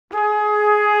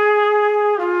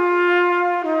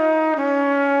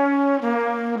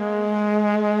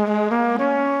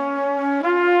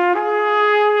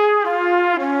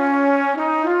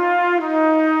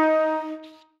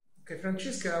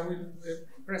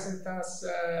present us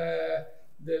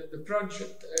the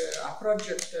project, a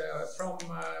project from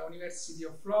University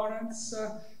of Florence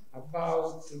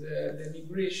about the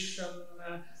migration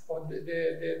of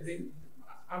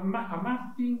a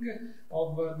mapping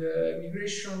of the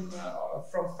migration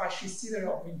from Fascist Italy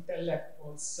of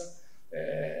intellectuals.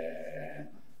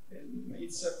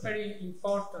 It's a very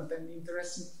important and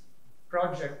interesting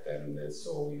project, and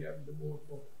so we have the word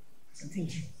for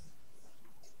presentation.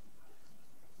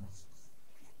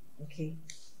 Okay.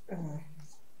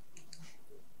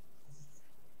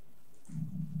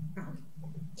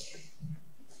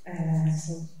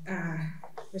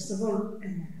 First of all,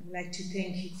 I'd like to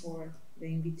thank you for the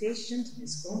invitation to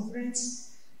this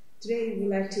conference. Today, we'd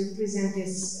like to present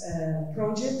this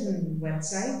project and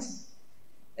website.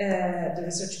 The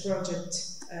research project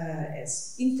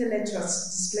is Intellectuals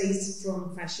Displaced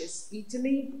from Fascist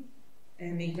Italy,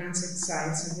 Migrants,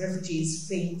 Exiles, and Refugees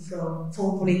fleeing for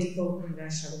political and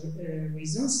racial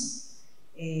reasons.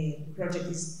 The project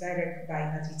is directed by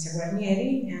Patrizia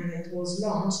Guarnieri, and it was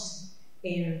launched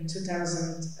in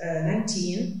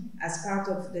 2019 as part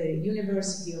of the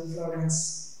University of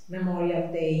Florence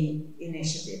Memorial Day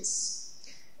initiatives.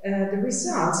 The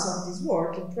results of this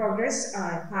work in progress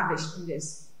are published in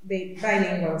this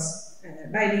bilingual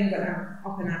and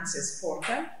open access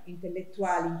portal,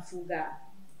 Intellettuali in fuga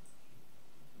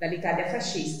dall'Italia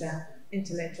fascista,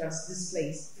 Intellectuals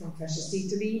Displaced from Fascist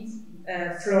Italy,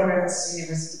 Florence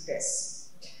University Press.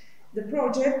 The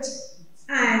project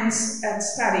aims at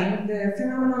studying the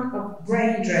phenomenon of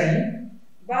brain drain,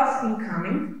 both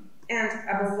incoming and,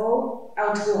 above all,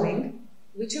 outgoing,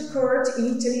 which occurred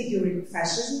in Italy during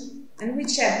fascism and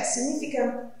which had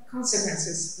significant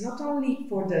consequences not only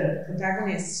for the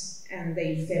protagonists and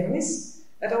their families,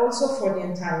 but also for the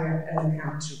entire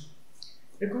country.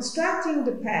 Reconstructing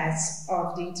the paths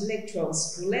of the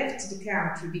intellectuals who left the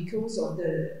country because of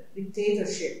the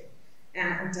dictatorship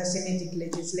and anti-Semitic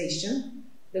legislation,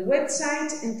 the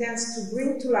website intends to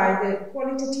bring to light the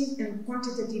qualitative and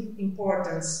quantitative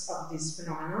importance of this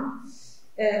phenomenon,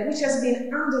 which has been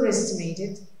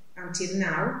underestimated until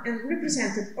now and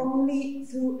represented only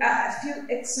through a few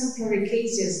exemplary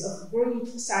cases of great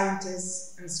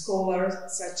scientists and scholars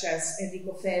such as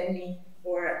Enrico Fermi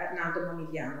or Arnaldo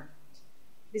Monigliano.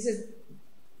 This is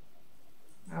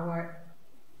our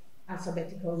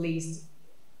alphabetical list,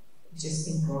 which is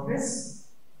in progress.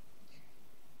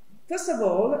 First of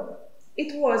all,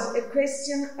 it was a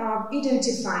question of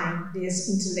identifying these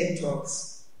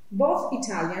intellectuals, both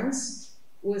Italians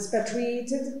who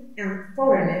expatriated and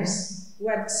foreigners who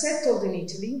had settled in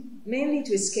Italy, mainly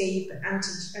to escape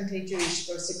anti-Jewish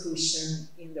persecution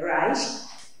in the Reich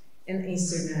and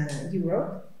Eastern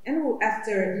Europe, and who,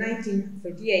 after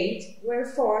 1938, were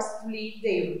forced to leave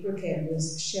their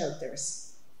precarious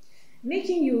shelters.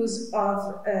 Making use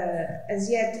of as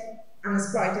yet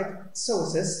unexploited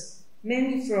sources,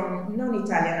 mainly from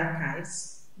non-Italian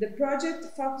archives, the project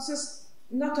focuses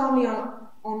not only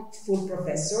on full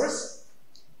professors.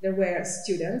 There were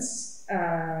students,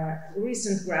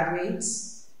 recent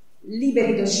graduates,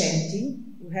 liberi docenti,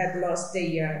 who had lost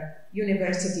their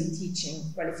university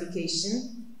teaching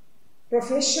qualification,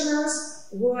 professionals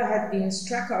who had been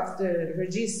struck off the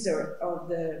register of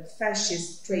the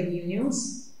fascist trade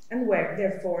unions and were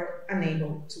therefore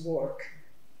unable to work.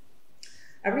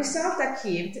 A result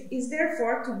achieved is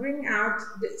therefore to bring out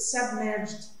the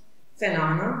submerged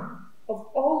phenomenon of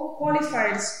all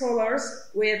qualified scholars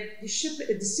with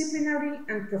disciplinary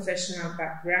and professional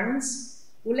backgrounds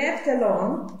who left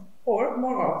alone or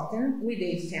more often with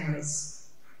their families.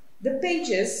 The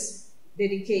pages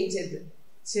dedicated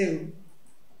to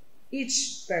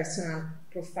each personal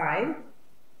profile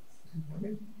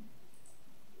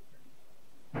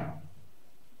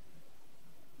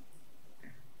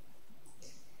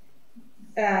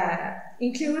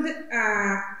include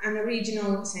an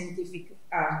original scientific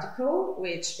article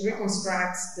which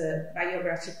reconstructs the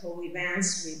biographical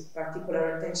events with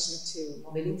particular attention to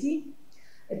mobility,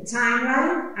 a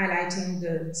timeline highlighting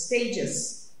the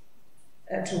stages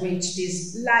to which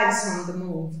these lives on the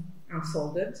move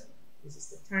unfolded. This is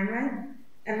the timeline.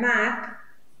 A map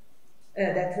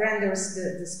that renders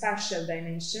the spatial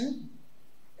dimension.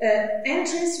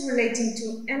 Entries relating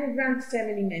to immigrant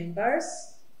family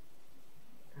members.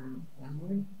 One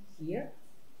more here.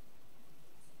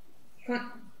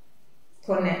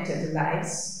 Connected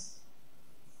lives.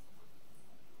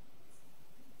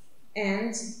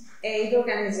 And aid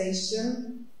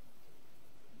organization.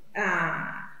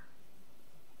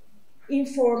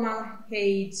 Informal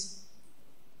aid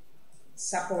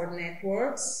support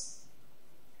networks,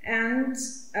 and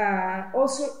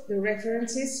also the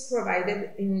references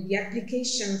provided in the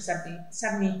application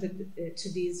submitted to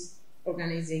this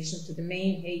organization, to the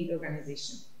main aid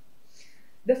organization.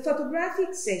 The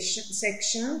photographic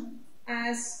section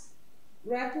has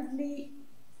rapidly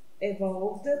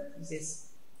evolved. This is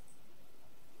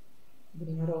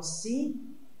Bruno Rossi.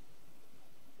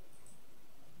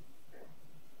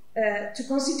 To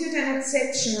constitute an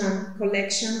exceptional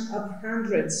collection of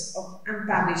hundreds of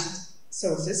unpublished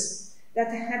sources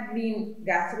that had been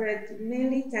gathered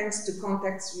mainly thanks to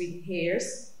contacts with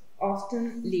heirs,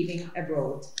 often living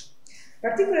abroad.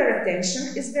 Particular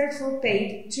attention is therefore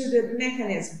paid to the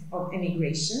mechanism of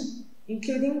emigration,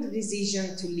 including the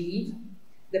decision to leave,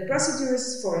 the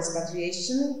procedures for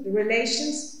expatriation, the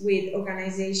relations with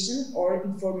organizations or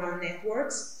informal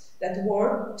networks that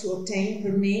work to obtain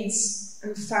permits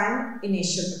and find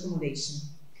initial accommodation.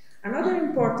 Another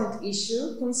important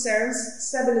issue concerns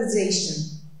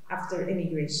stabilization after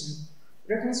emigration.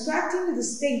 Reconstructing the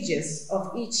stages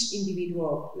of each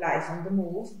individual life on the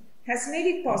move has made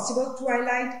it possible to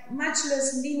highlight much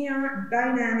less linear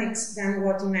dynamics than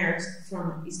what emerged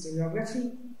from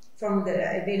historiography, from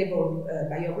the available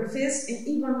biographies, and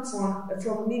even from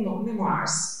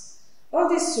memoirs. All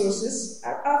these sources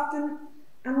are often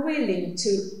unwilling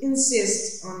to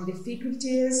insist on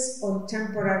difficulties, on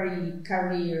temporary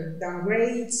career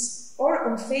downgrades, or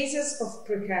on phases of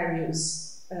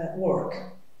precarious work.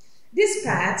 These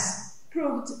paths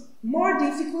proved more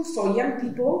difficult for young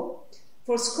people,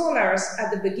 for scholars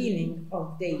at the beginning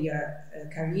of their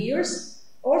careers,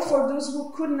 or for those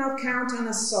who could not count on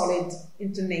a solid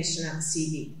international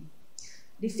CV.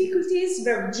 Difficulties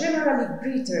were generally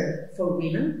greater for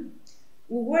women,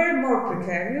 who were more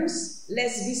precarious,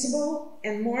 less visible,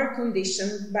 and more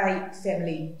conditioned by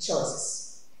family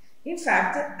choices. In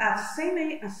fact, a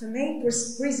female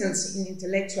presence in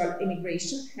intellectual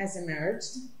immigration has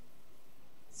emerged.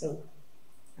 So,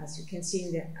 as you can see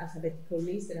in the alphabetical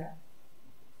list,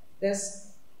 there's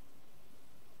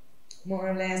more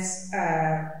or less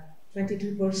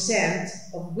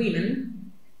 22% of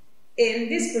women, and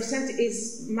this percent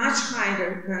is much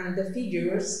higher than the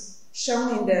figures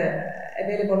shown in the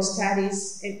available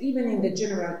studies and even in the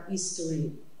general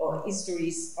history or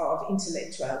histories of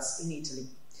intellectuals in Italy.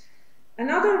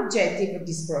 Another objective of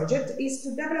this project is to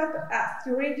develop a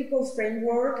theoretical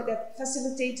framework that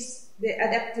facilitates the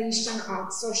adaptation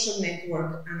of social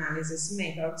network analysis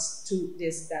methods to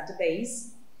this database.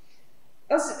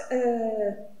 Also,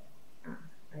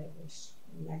 I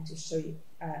would like to show you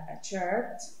a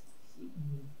chart.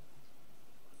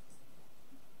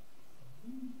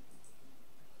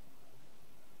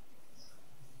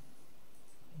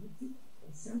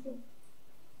 Example.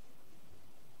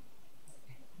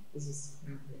 This is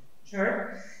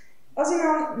chart. As in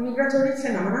all migratory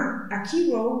phenomena, a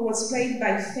key role was played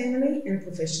by family and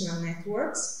professional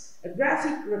networks. A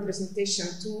graphic representation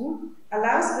tool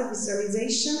allows the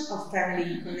visualization of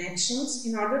family connections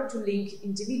in order to link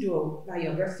individual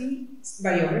biographies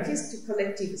to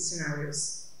collective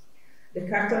scenarios. The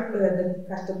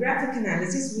cartographic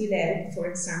analysis will help, for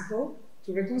example,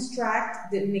 to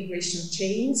reconstruct the migration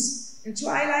chains and to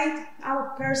highlight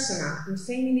how personal and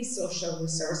family social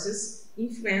resources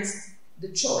influenced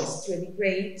the choice to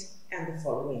emigrate and the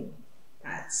following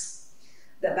paths.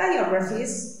 The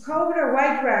biographies cover a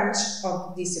wide range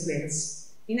of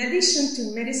disciplines. In addition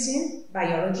to medicine,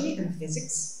 biology, and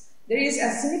physics, there is a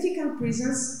significant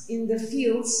presence in the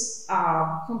fields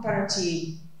of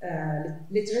comparative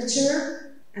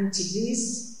literature,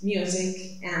 antiquities,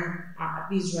 music, and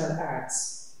visual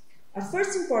arts. A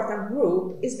first important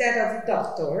group is that of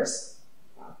doctors,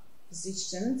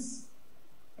 physicians,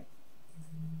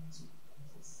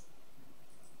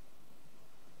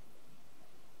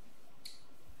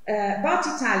 both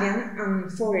Italian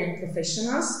and foreign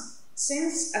professionals,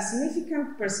 since a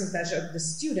significant percentage of the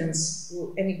students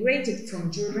who emigrated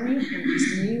from Germany and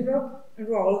Eastern Europe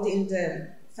enrolled in the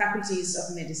faculties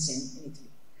of medicine in Italy.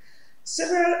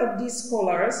 Several of these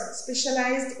scholars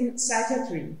specialized in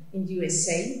psychiatry in the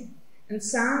USA, and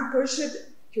some pursued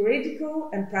theoretical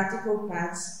and practical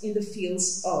paths in the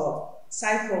fields of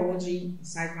psychology and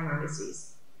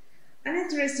psychoanalysis. An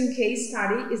interesting case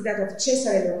study is that of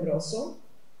Cesare Lombroso,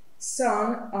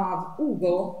 son of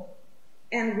Ugo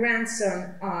and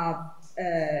grandson of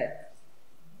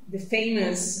the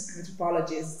famous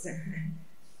anthropologist,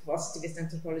 positivist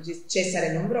anthropologist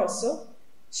Cesare Lombroso.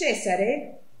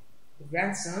 Cesare, the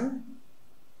grandson,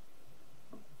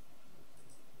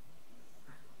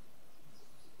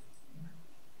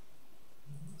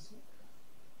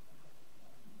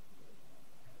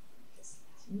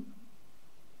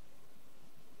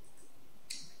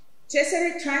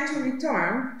 Cesare tried to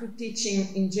return to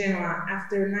teaching in Genoa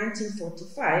after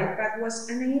 1945, but was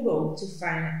unable to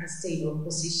find a stable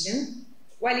position,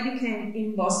 while he became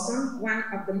in Boston one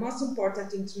of the most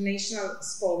important international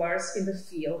scholars in the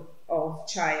field of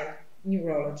child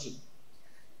neurology.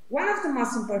 One of the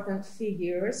most important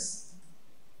figures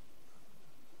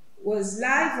was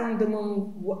Life on the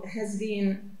Moon has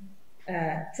been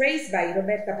traced by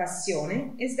Roberta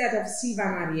Passione is that of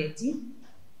Silvano Arieti.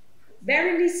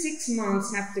 Barely 6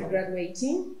 months after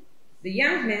graduating, the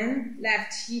young man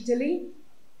left Italy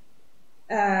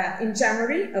in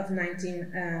January of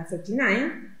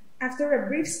 1939. After a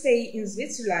brief stay in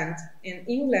Switzerland and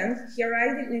England, he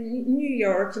arrived in New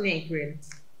York in April.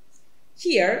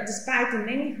 Here, despite the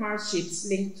many hardships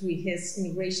linked to his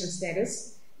immigration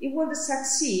status, he would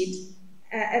succeed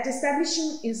at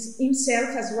establishing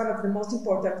himself as one of the most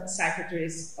important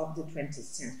psychiatrists of the 20th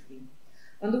century.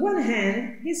 On the one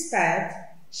hand, his path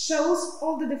shows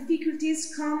all the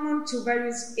difficulties common to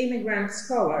various immigrant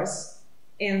scholars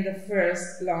in the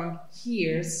first long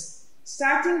years,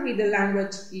 starting with the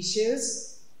language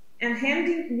issues and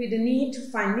ending with the need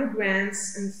to find new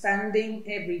grants and funding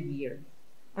every year.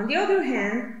 On the other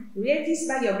hand, Rieti's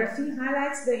biography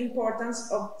highlights the importance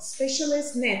of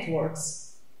specialist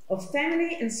networks, of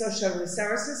family and social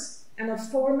resources, and of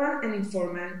formal and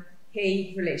informal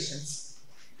aid relations.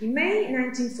 In May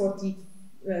 1940,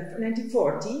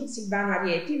 Silvano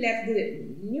Arieti left the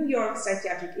New York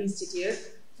Psychiatric Institute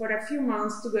for a few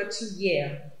months to go to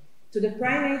Yale, to the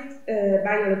primate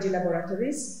biology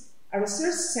laboratories, a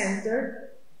research center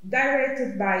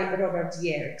directed by Robert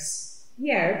Yerkes.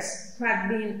 Yerkes, who had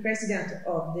been president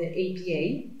of the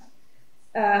APA,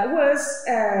 was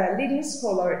a leading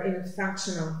scholar in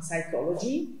functional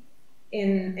psychology.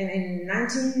 In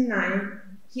 1909,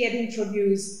 he had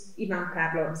introduced Ivan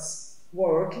Pavlov's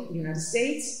work in the United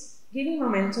States, giving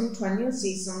momentum to a new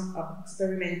season of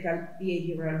experimental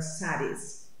behavioral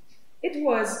studies. It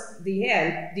was the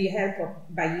help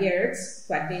by Yerkes,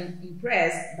 who had been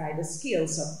impressed by the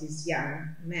skills of this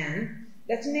young man,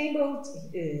 that enabled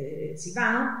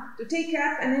Silvano to take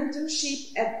up an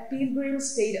internship at Pilgrim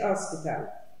State Hospital,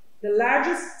 the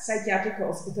largest psychiatric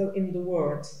hospital in the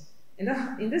world. And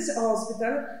in this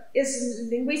hospital, his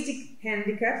linguistic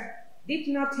handicap did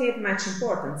not have much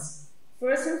importance.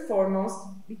 First and foremost,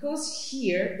 because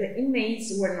here the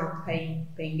inmates were not paying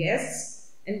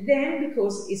guests, and then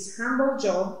because his humble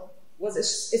job was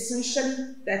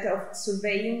essentially that of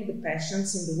surveying the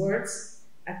patients in the wards,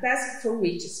 a task for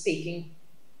which speaking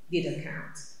didn't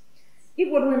count. He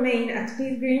would remain at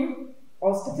Pilgrim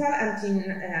Hospital until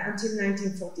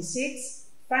 1946,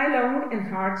 5 long and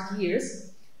hard years,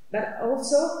 but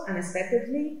also,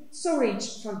 unexpectedly, so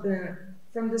rich from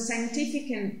the scientific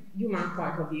and human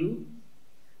point of view.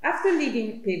 After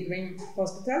leaving Pilgrim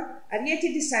Hospital,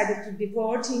 Arieti decided to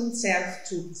devote himself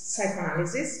to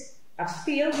psychoanalysis, a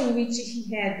field in which he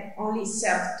had only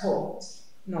self-taught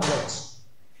knowledge.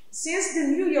 Since the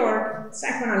New York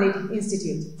Psychoanalytic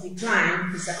Institute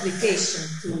declined his application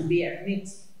to be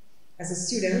admitted as a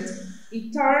student,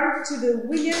 he turned to the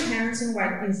William Hanson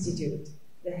White Institute,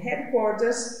 the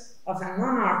headquarters of a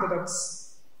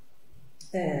non-orthodox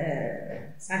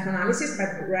psychoanalysis,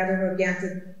 but rather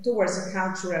oriented towards a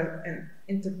cultural and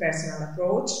interpersonal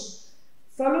approach,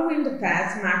 following the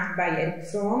path marked by Eric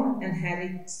Fromm and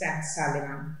Harry Stack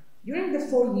Sullivan. During the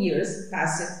 4 years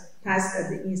passed at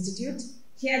the Institute,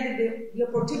 he had the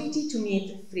opportunity to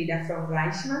meet Frida von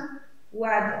Reichmann, who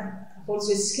had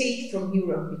also escaped from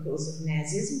Europe because of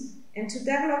Nazism, and to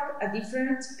develop a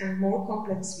different and more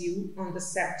complex view on the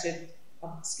subject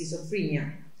of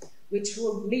schizophrenia, which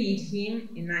would lead him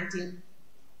in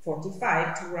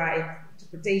 1945 to write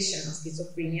Interpretation of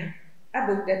Schizophrenia, a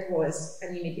book that was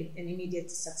an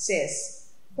immediate success.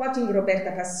 Quoting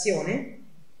Roberta Passione,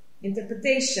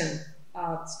 Interpretation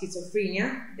of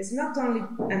Schizophrenia is not only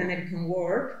an American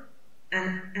work,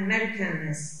 an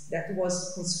Americanness that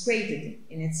was consecrated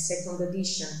in its second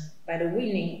edition by the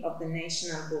winning of the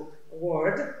National Book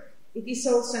Award, it is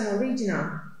also an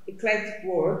original, eclectic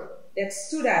work that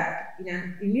stood up in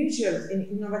an unusual and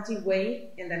innovative way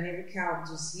in America of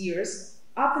those years,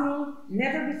 opening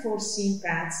never-before-seen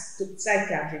paths to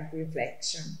psychiatric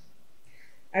reflection.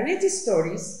 Arieti's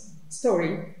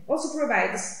story also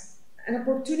provides an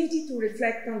opportunity to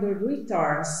reflect on the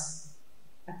returns,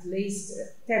 at least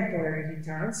temporary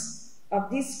returns, of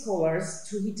these scholars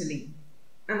to Italy,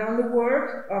 and on the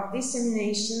work of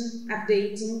dissemination,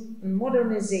 updating, and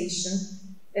modernization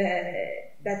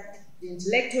that the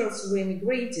intellectuals who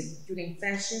emigrated during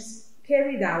fascism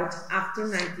carried out after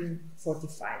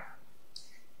 1945.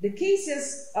 The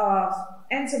cases of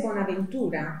Enzo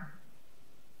Bonaventura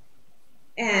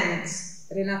and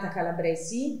Renata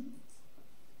Calabresi,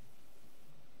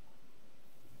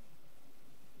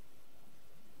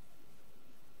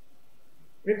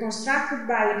 reconstructed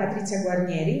by Patrizia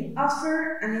Guarnieri,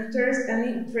 offer an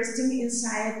interesting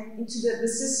insight into the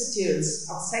vicissitudes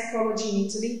of psychology in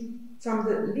Italy from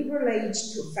the liberal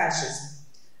age to fascism,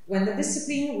 when the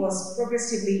discipline was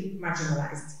progressively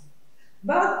marginalized.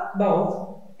 Both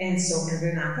Enzo and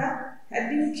Renata had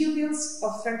been pupils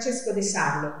of Francesco De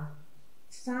Sarlo,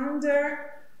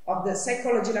 founder of the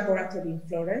Psychology Laboratory in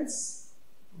Florence.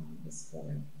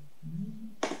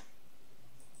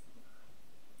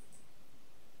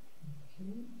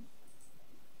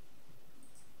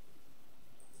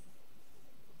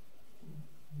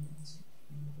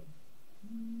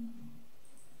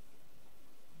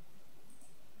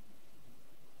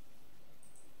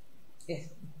 Yes,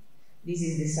 this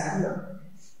is De Sarlo.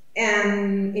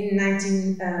 And in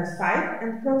 1905,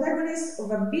 and protagonist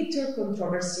of a bitter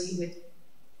controversy with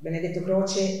Benedetto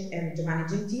Croce and Giovanni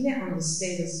Gentile on the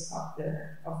status of the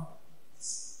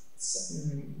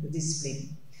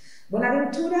discipline.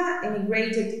 Bonaventura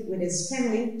emigrated with his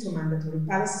family to mandatory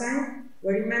Palestine,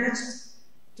 where he managed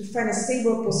to find a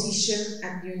stable position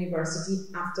at the university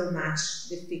after much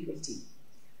difficulty.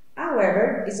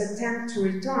 However, his attempt to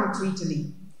return to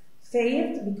Italy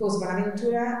failed because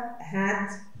Bonaventura had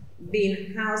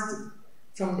been housed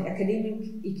from the academic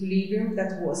equilibrium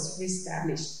that was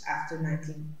reestablished after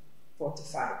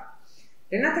 1945.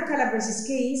 Renata Calabresi's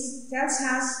case tells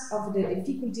us of the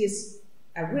difficulties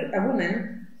a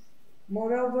woman,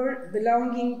 moreover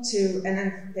belonging to an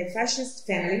anti-fascist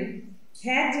family,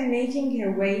 had in making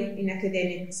her way in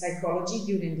academic psychology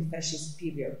during the fascist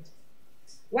period.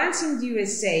 Once in the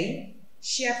USA,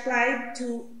 she applied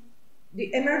to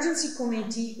the Emergency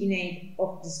Committee in aid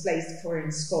of displaced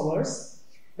foreign scholars,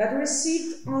 but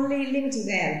received only limited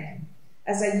help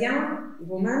as a young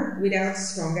woman without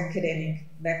strong academic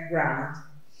background.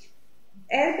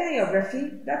 Her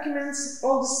biography documents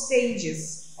all the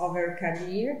stages of her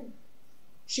career.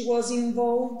 She was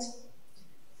involved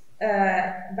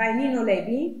by Nino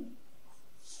Levi,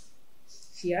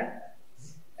 here,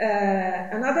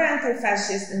 another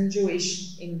anti-fascist and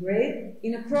Jewish immigrant,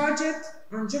 in a project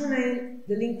on juvenile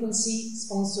delinquency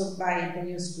sponsored by the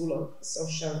New School of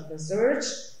Social Research,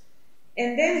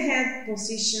 and then had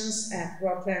positions at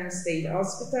Rockland State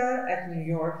Hospital, at New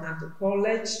York Hunter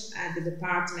College, at the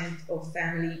Department of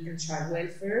Family and Child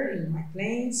Welfare in White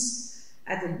Plains,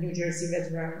 at the New Jersey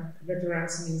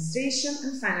Veterans Administration,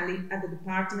 and finally at the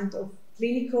Department of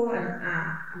Clinical and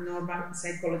Abnormal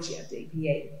Psychology at the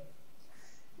APA.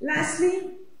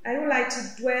 Lastly, I would like to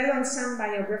dwell on some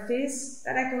biographies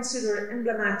that I consider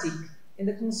emblematic in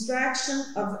the construction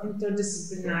of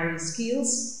interdisciplinary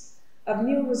skills, of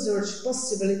new research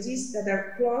possibilities that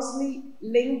are closely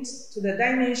linked to the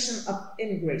dimension of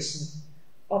immigration,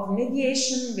 of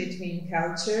mediation between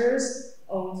cultures,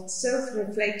 of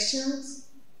self-reflection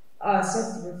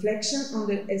on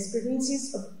the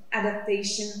experiences of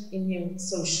adaptation in new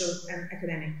social and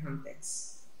academic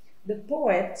contexts. The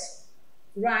poet,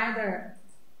 writer,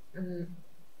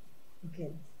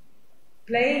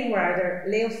 playwright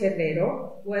Leo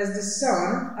Ferrero was the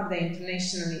son of the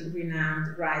internationally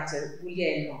renowned writer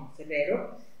Guglielmo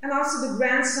Ferrero, and also the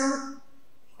grandson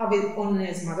of his, on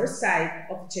his mother's side,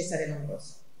 of Cesare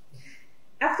Lombroso.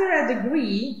 After a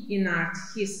degree in art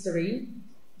history,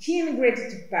 he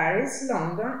immigrated to Paris,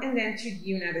 London, and then to the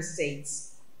United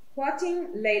States. Quoting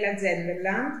Leila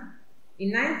Zenderland,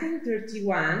 in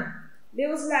 1931,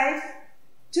 Leo's life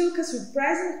took a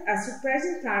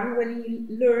surprising turn when he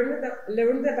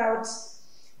learned about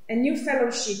a new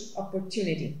fellowship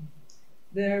opportunity.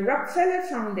 The Rockefeller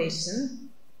Foundation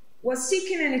was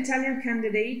seeking an Italian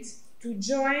candidate to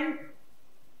join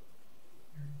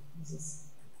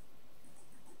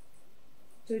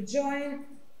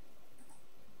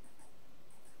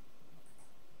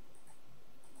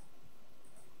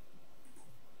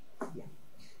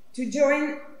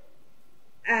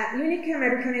a unique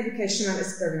American educational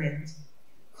experiment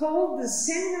called the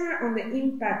Seminar on the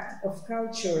Impact of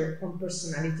Culture on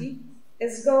Personality.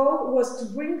 Its goal was to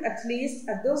bring at least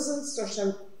a dozen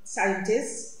social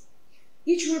scientists,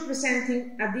 each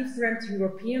representing a different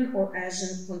European or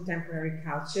Asian contemporary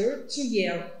culture, to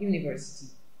Yale University.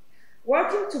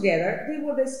 Working together, they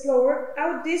would explore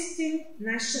how distinct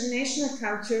national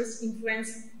cultures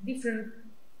influence different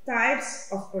types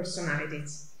of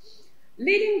personalities.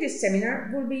 Leading this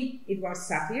seminar will be Edward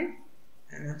Sapir,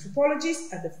 an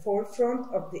anthropologist at the forefront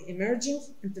of the emerging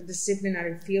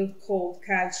interdisciplinary field called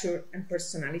Culture and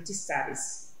Personality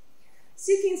Studies.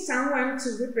 Seeking someone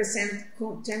to represent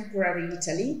contemporary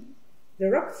Italy,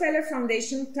 the Rockefeller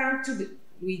Foundation turned to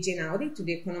Luigi Einaudi, to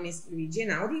the economist Luigi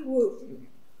Einaudi, who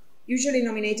usually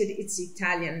nominated its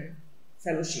Italian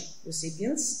fellowship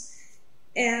recipients,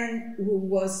 and who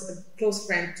was a close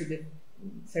friend to the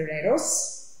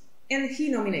Ferreros, and he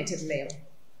nominated Leo.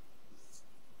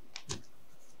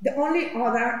 The only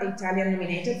other Italian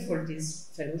nominated for this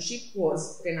fellowship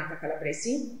was Renata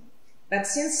Calabresi, but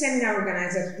since seminar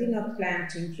organizers did not plan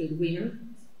to include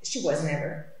women, she was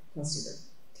never considered.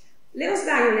 Leo's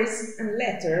diaries and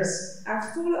letters are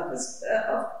full of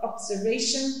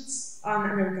observations on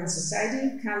American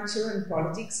society, culture and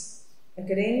politics,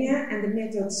 academia, and the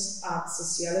methods of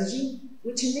sociology,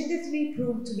 which immediately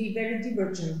proved to be very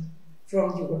divergent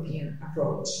from the European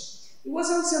approach. He was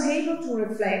also able to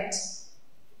reflect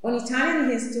on Italian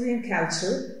history and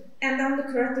culture and on the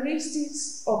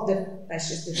characteristics of the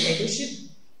fascist dictatorship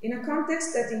in a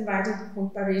context that invited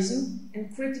comparison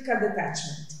and critical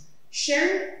detachment,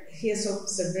 sharing his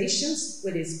observations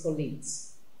with his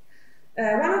colleagues.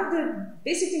 One of the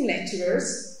visiting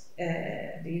lecturers,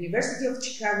 the University of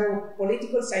Chicago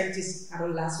political scientist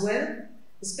Harold Laswell,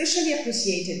 especially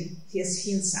appreciated his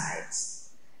insights.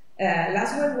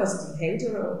 Laswell was the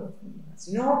editor, as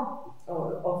you know,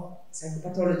 of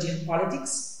psychopathology and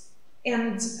politics,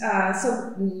 and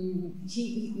so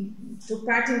he took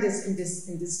part in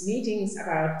these meetings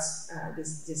about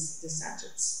these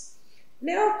subjects.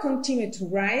 Leo continued to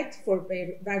write for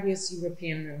various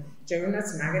European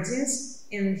journals, magazines,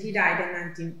 and he died in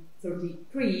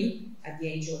 1933 at the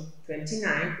age of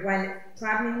 29 while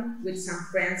traveling with some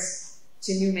friends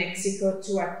to New Mexico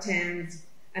to attend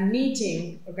a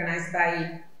meeting organized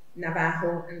by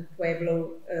Navajo and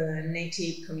Pueblo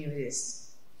native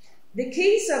communities. The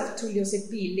case of Tullio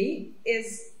Seppilli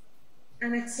is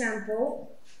an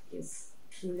example. Is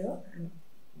Tullio, I'm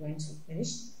going to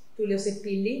finish. Tullio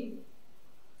Seppilli,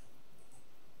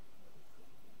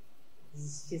 this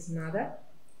is his mother.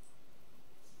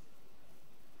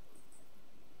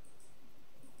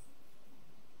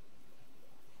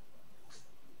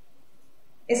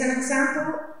 Is an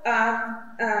example of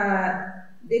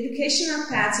the educational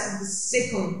paths of the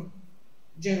second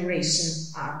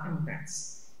generation of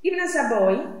immigrants. Even as a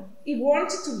boy, he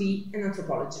wanted to be an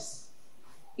anthropologist.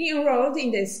 He enrolled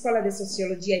in the Scuola de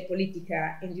Sociologia e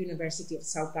Politica in the University of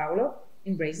Sao Paulo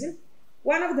in Brazil,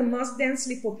 one of the most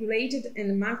densely populated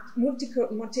and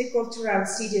multicultural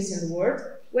cities in the world,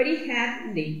 where he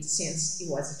had lived since he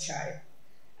was a child.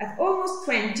 At almost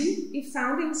 20, he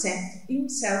found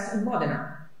himself in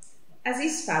Modena, as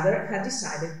his father had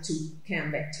decided to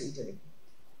come back to Italy.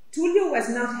 Tullio was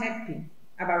not happy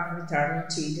about returning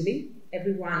to Italy,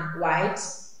 everyone white,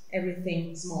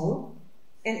 everything small,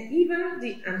 and even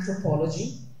the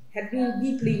anthropology had been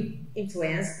deeply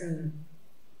influenced and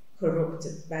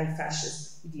corrupted by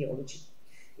fascist ideology.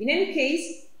 In any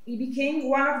case, he became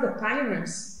one of the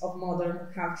pioneers of modern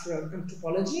cultural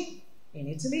anthropology in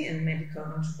Italy and medical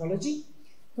anthropology,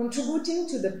 contributing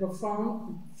to the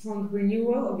profound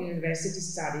renewal of university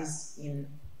studies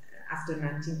after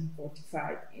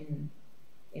 1945 in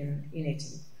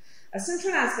Italy. A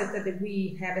central aspect that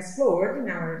we have explored in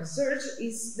our research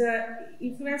is the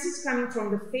influences coming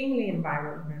from the family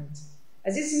environment.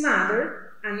 As his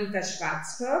mother, Anita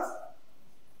Schwarzkopf,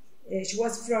 she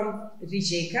was from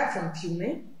Rijeka, from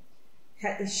Fiume.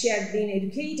 She had been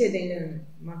educated in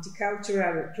a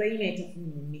multicultural climate of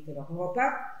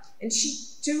Mitteleuropa, and she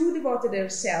too devoted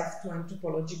herself to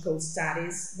anthropological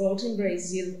studies, both in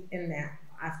Brazil and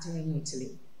after in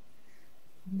Italy.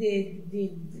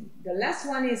 The last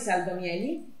one is Aldo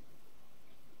Mieli.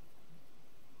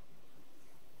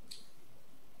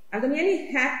 Aldo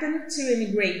Mieli happened to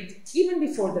emigrate even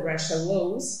before the racial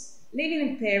laws, living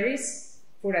in Paris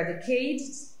for a decade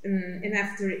and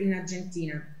after in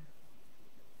Argentina.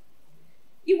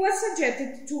 He was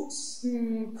subjected to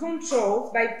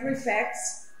control by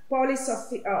prefects, police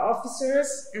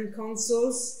officers and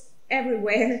consuls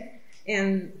everywhere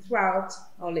and throughout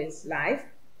all his life,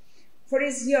 for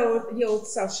his youth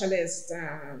socialist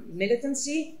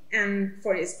militancy and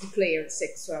for his declared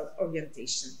sexual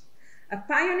orientation. A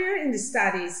pioneer in the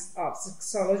studies of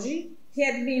sexology, he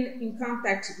had been in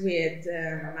contact with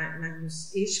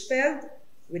Magnus Hirschfeld,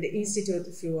 with the Institute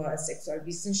für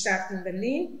Sexualwissenschaft in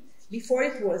Berlin, before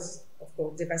it was, of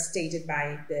course, devastated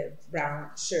by the brown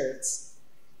shirts.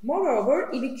 Moreover,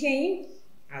 he became,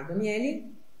 Aldo Mieli,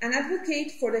 an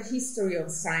advocate for the history of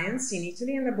science in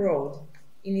Italy and abroad,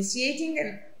 initiating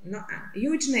a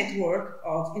huge network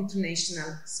of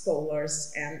international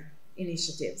scholars and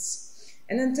initiatives,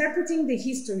 and interpreting the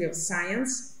history of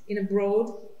science in a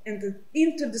broad and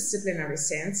interdisciplinary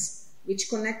sense, which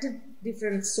connected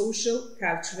different social,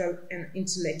 cultural, and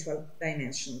intellectual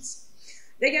dimensions.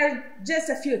 They are just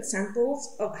a few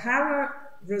examples of how our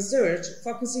research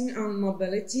focusing on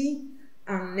mobility,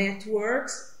 on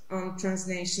networks, on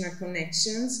transnational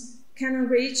connections can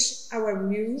enrich our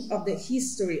view of the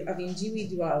history of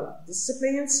individual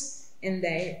disciplines and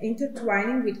their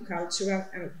intertwining with cultural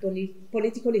and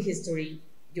political history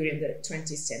during the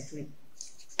 20th century.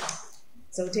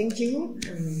 So thank you,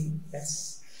 and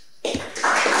that's...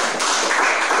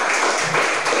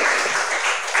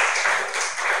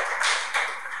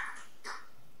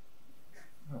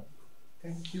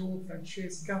 Thank you,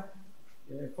 Francesca.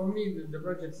 For me, the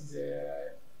project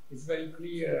is very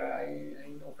clear. I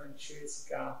know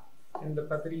Francesca and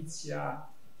Patrizia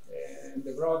and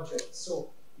the project.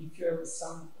 So if you have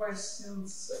some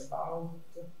questions about...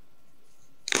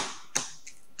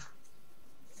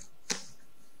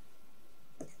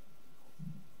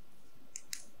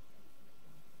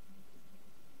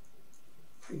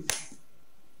 Please.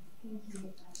 Thank you.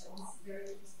 That was very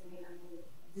interesting, and I will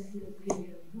definitely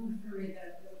go through the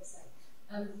website.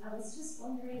 I was just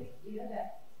wondering, you know, that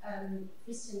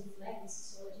Christian Fleck, the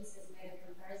sociologist, has made a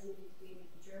comparison between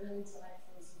German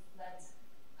intellectuals who fled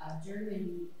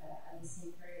Germany at the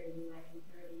same period in the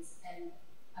 1930s and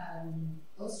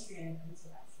Austrian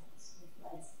intellectuals who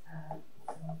fled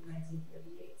from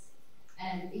 1938.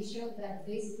 And it showed that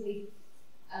basically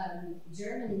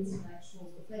German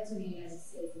intellectuals who fled to the United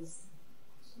States,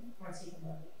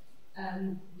 particularly,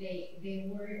 they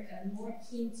were more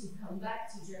keen to come back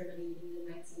to Germany in the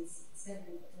 1950s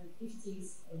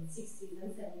and 60s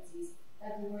and 70s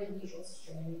than were the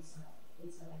Austrian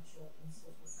intellectual and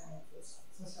social scientists,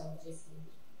 sociologists in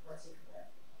particular.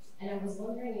 And I was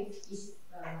wondering if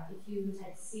you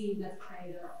had seen that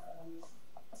kind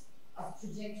of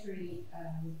trajectory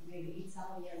with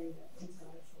Italian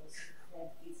intellectuals who fled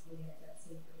Italy at that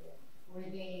same period. Were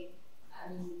they,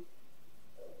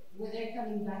 were they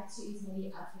coming back to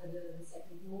Italy after the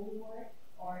Second World War,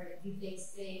 or did they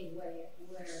stay where they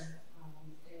were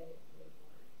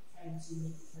trying to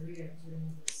make a career during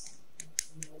those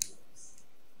years?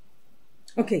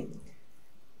 Okay.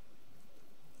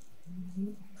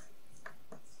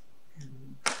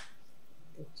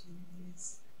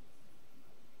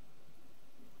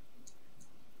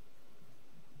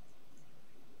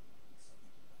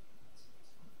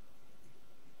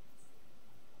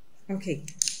 Okay,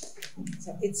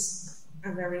 so it's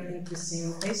a very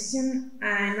interesting question.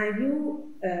 In my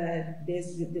view,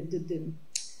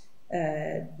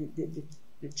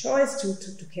 the choice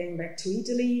to come back to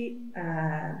Italy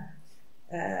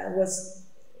was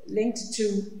linked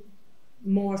to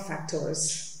more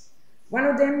factors. One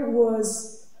of them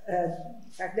was the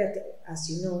fact that, as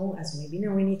you know, as maybe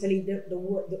know, in Italy,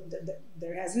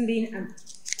 there hasn't been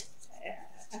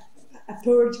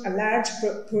a large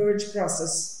purge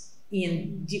process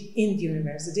in the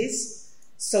universities,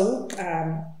 so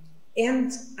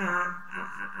and a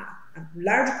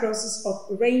large process of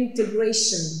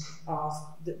reintegration of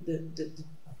the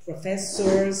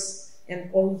professors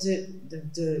and all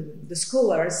the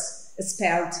scholars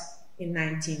expelled in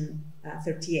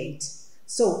 1938.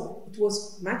 So it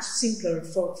was much simpler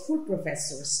for full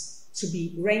professors to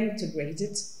be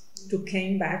reintegrated, to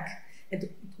come back, and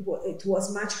it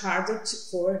was much harder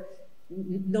for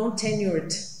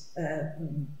non-tenured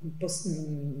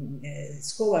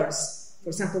scholars, for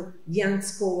example, young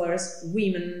scholars,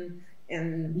 women,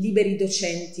 and liberi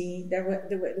docenti. There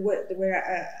were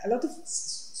a lot of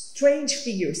strange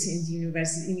figures in the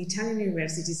university, in Italian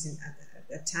universities at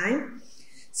that time.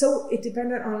 So it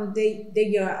depended on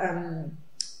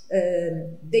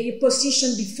their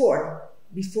position before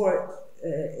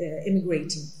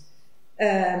immigrating.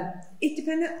 It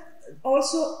depended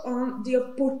also on the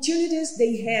opportunities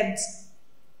they had,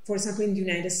 for example, in the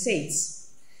United States,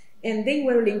 and they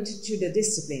were linked to the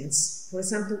disciplines. For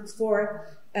example,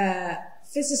 for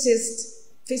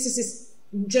physicists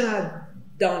in general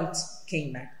don't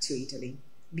came back to Italy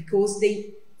because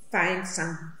they find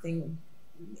something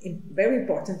very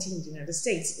important in the United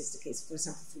States. It's the case, for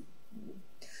example,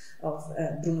 of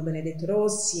Bruno Benedetto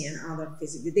Rossi and other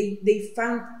physicists. They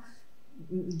found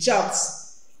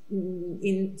jobs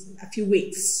in a few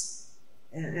weeks.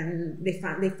 And they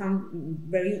found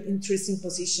very interesting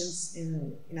positions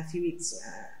in a few weeks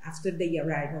after they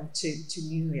arrived to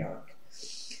New York.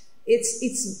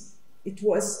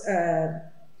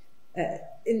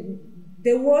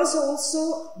 There was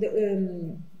also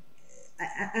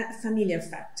a family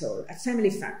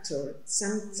factor.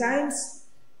 Sometimes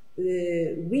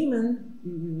women,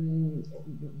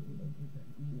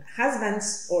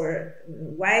 husbands or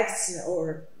wives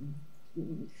or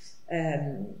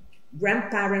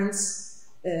grandparents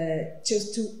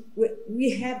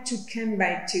we have to come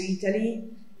back to Italy,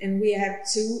 and we have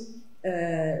to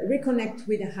reconnect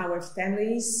with our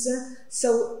families.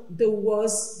 So there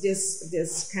was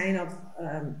this kind of,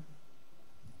 I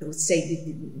would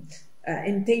say,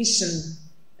 intention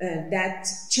that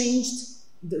changed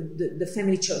the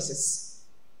family choices.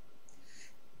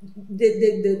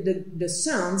 The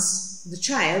sons, the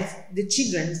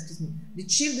children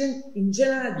in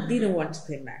general didn't want to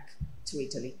come back to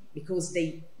Italy because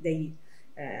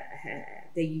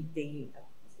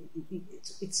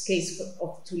it's case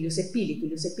of Tullio Seppilli.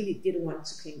 Tullio Seppilli didn't want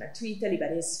to come back to Italy,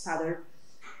 but his father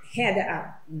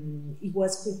had he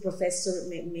was a professor,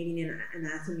 maybe in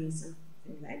anatomy,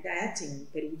 something like that, in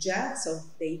Perugia. So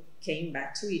they came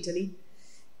back to Italy,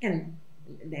 and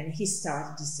then he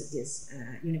started this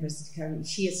university career.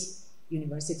 His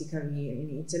university career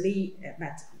in Italy,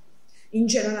 but in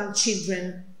general,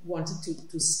 children wanted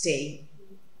to stay.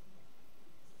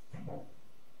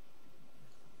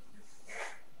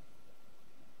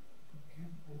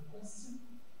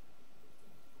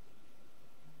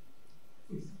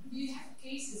 Do you have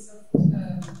cases of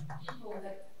people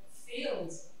that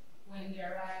failed when they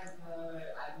arrived,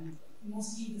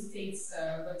 mostly in the States,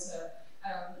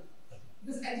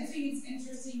 because I do think it's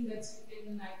interesting that you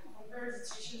can compare the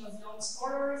situation of young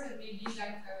scholars and maybe a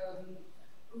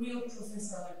real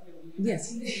professor like you.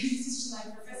 Yes. In the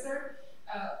institution professor.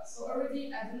 So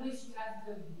already, I don't know if you have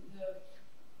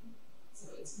so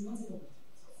it's multiple.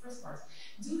 So first part,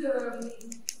 do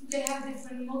they have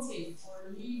different motive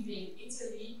for leaving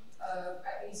Italy?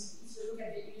 If you look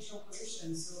at the initial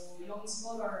position, so young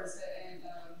scholars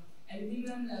and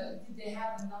women, did they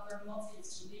have another motive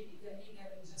to leave Italy than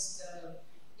just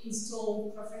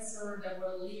install professors that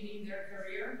were leaving their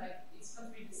career? Like, it's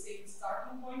not really the same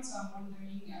starting point, so I'm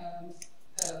wondering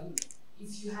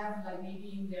if you have, maybe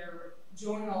in their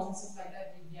journals and stuff like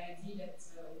that, the idea that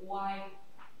why,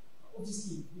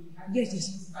 obviously, we have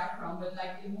this background, but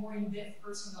a more in-depth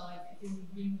personal, I think it will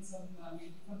bring some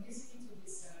maybe complexity to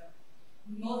this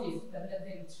motive that led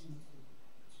them to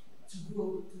go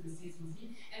to the States mostly.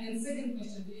 And then second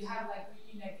question, do you have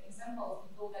really example of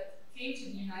people that came to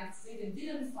the United States and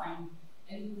didn't find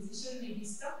any position, maybe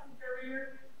stopped the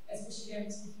career, especially I'm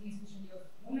speaking especially of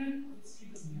women, obviously,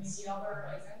 but maybe other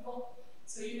example.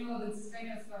 So there's this kind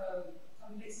of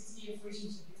complexity of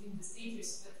relationship between the status,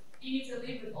 but in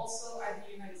Italy, but also at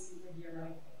the United States where they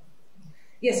arrived.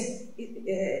 Yes,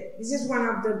 this is one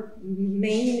of the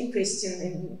main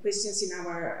questions in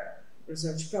our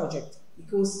research project,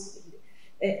 because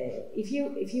if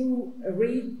you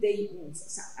read a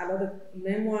lot of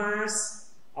memoirs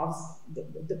of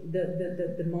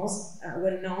the most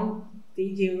well-known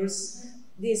figures,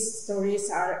 these stories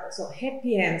are so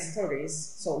happy end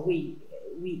stories. So I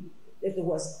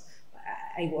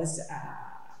was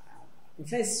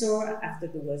professor, after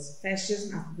there was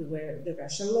fascism, after there were the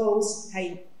Russian laws,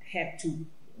 I had to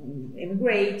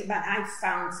emigrate, but I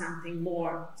found something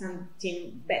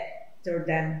better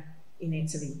than in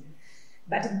Italy.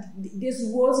 But this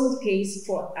wasn't the case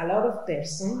for a lot of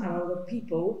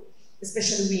people,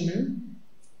 especially women.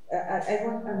 I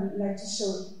would like to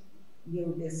show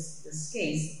you this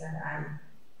case that I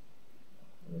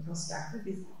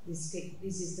reconstructed. This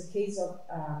is the case of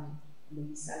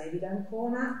Luisa Levi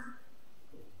d'Ancona.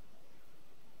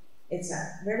 It's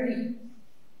a very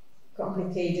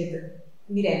complicated,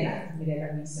 Mirella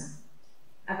Luisa,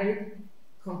 a very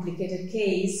complicated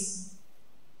case.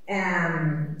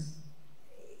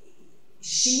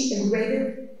 She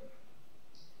immigrated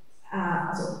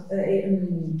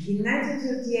in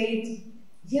 1938.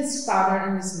 His father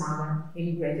and his mother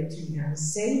immigrated to the United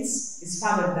States. His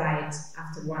father died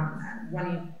after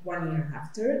one year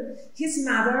after. His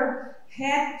mother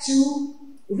had to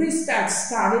restart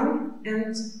studying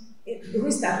and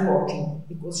restart working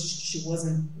because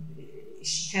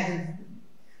she hadn't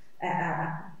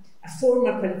a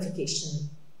formal qualification.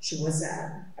 She was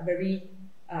a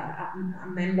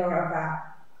member of a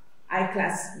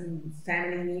high-class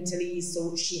family in Italy,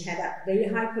 so she had a very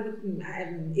high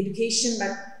education,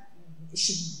 but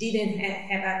she didn't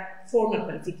have a formal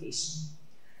qualification.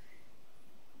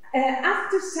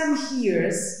 After some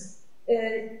years,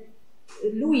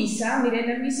 Mirella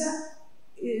Luisa,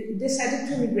 decided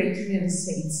to immigrate to the United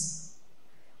States.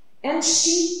 And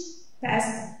she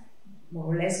passed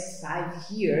more or less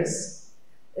 5 years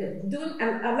doing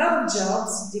a lot of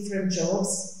jobs, different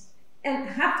jobs, and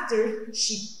after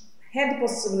she had the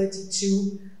possibility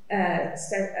to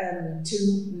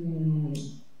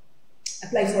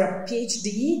apply for a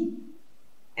PhD,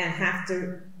 and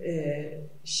after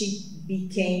she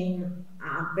became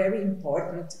a very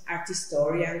important art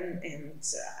historian and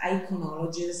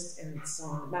iconologist and so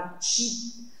on. But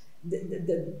she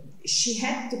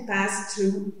had to pass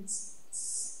through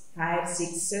 5,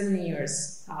 6, 7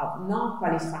 years of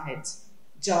non-qualified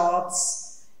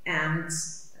jobs, and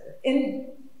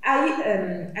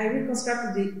I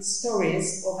reconstructed the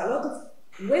stories of a lot of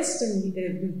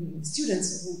Western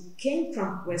students who came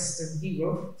from Western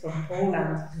Europe, from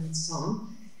Poland and so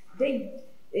on. They,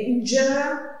 in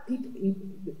general,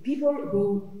 people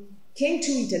who came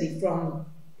to Italy from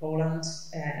Poland,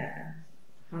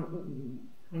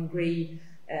 Hungary,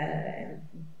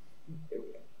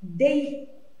 they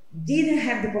didn't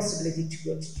have the possibility to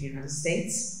go to the United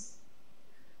States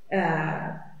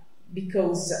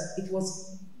because it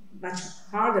was much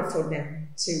harder for them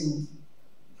to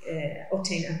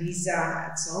obtain a visa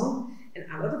and so on. And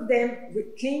a lot of them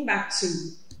came back to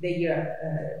their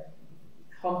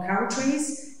home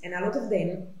countries, and a lot of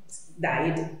them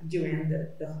died during the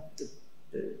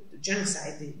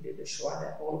genocide, the Shoah,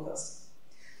 the Holocaust.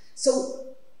 So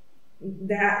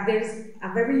there's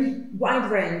a very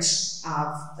wide range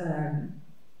of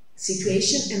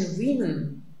situation, and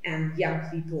women and young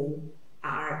people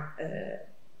are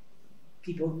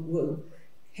people who will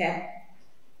have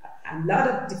a lot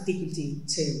of difficulty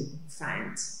to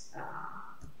find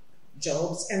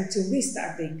jobs and to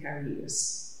restart their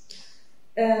careers.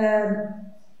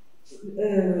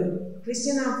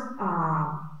 Christina,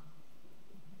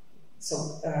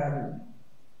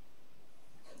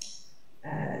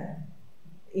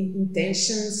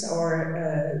 intentions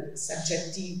or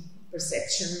subjective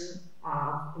perception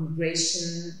of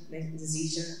immigration,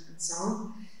 decision, and so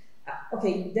on.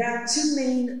 Okay, there are two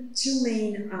main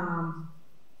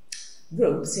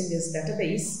groups in this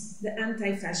database: the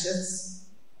anti-fascists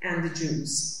and the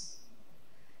Jews.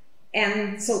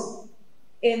 And so,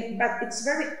 but it's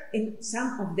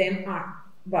some of them are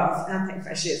both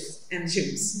anti-fascists and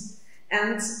Jews.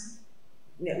 And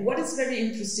what is very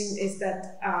interesting is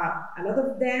that a lot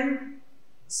of them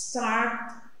start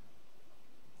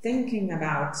thinking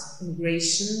about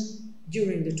immigration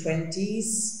during the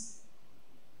 20s,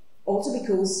 also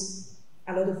because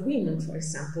a lot of women, for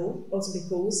example, also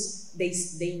because they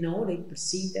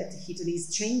perceive that Italy is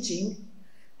changing,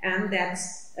 and that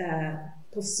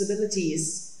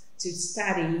possibilities to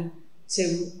study,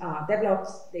 to develop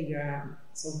their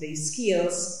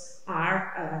skills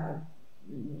are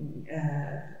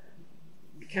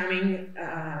becoming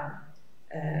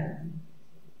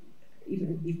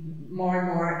even more and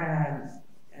more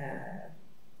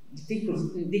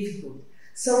difficult.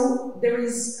 So there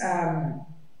is,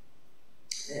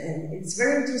 it's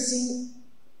very interesting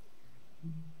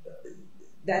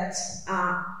that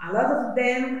a lot of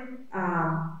them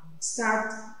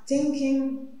start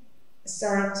thinking,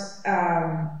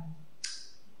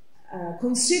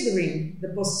 considering the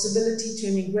possibility to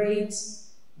immigrate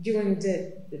during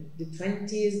the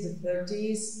 20s, the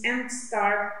 30s, and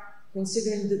start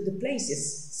considering the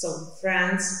places. So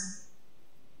France,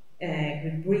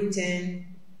 Great Britain,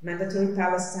 mandatory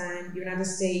Palestine, United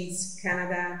States,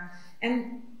 Canada,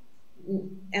 and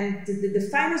the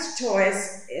finest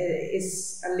choice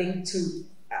is linked to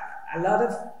a lot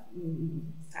of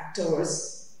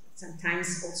factors,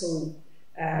 sometimes also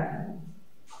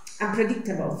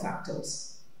unpredictable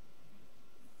factors.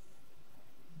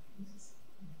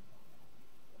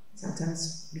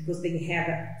 Sometimes because they have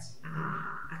a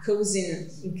cousin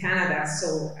in Canada,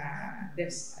 so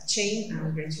there's a chain, a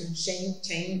migration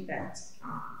chain that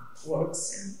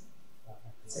works.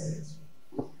 And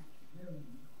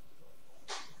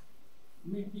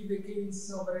maybe the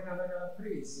case of Renata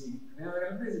Calabresi. Renata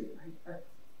Calabresi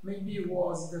maybe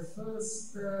was the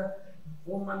first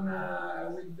woman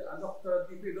with a doctorate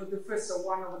degree, not the first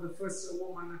one of the first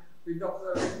woman with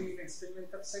doctorate degree in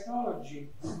experimental psychology,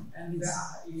 and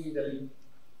in Italy.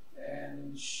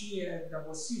 And she had a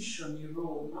position in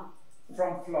Rome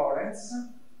from Florence,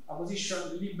 a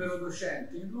position libero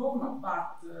docente in Rome,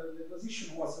 but the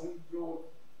position was withdrawn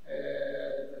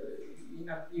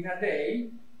in a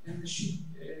day. And she,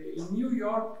 in New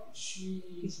York, she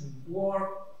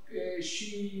worked.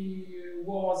 She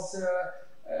was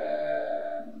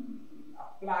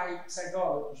applied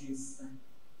psychologist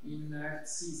in Earth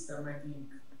System, I think.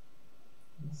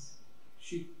 Yes.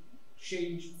 She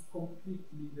changed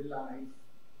completely the life.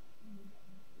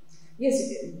 Yes,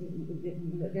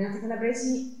 Renata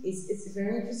Calabresi is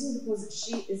very interesting because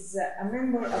she is a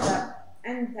member of an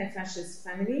anti-fascist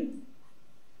family,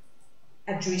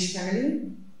 a Jewish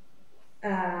family.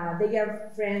 They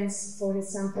are friends, for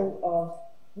example, of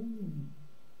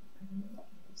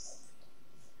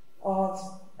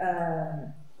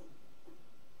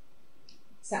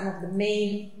some of the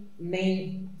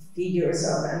main figures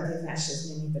of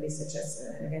anti-fascism in Italy, such as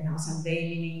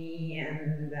Salvini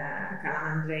and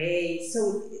Calamandrei.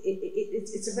 So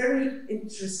it's a very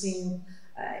interesting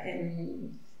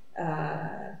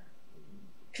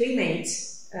climate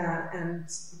and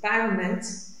environment,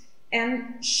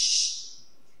 and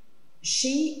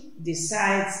she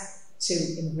decides to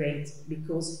immigrate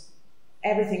because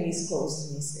everything is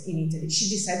closed in Italy. She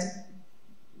decided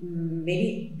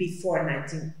maybe before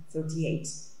 1938.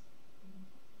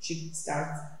 She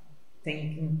starts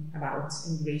thinking about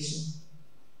immigration,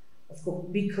 of course,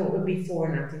 before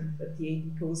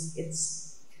 1938, because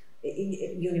it's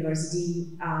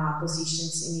university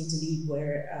positions in Italy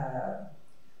were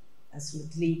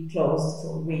absolutely closed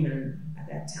for women at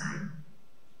that time.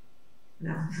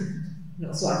 Now,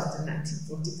 also after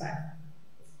 1945.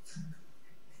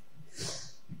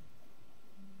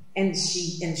 And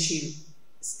she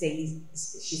stays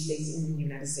in the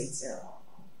United States, of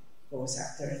course,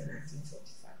 after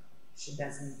 1945. She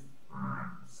doesn't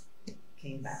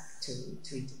came back to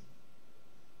Italy.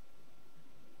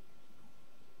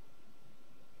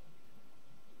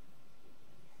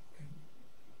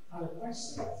 Other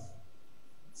questions?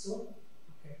 So,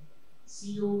 okay.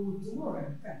 See you tomorrow,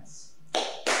 and thanks.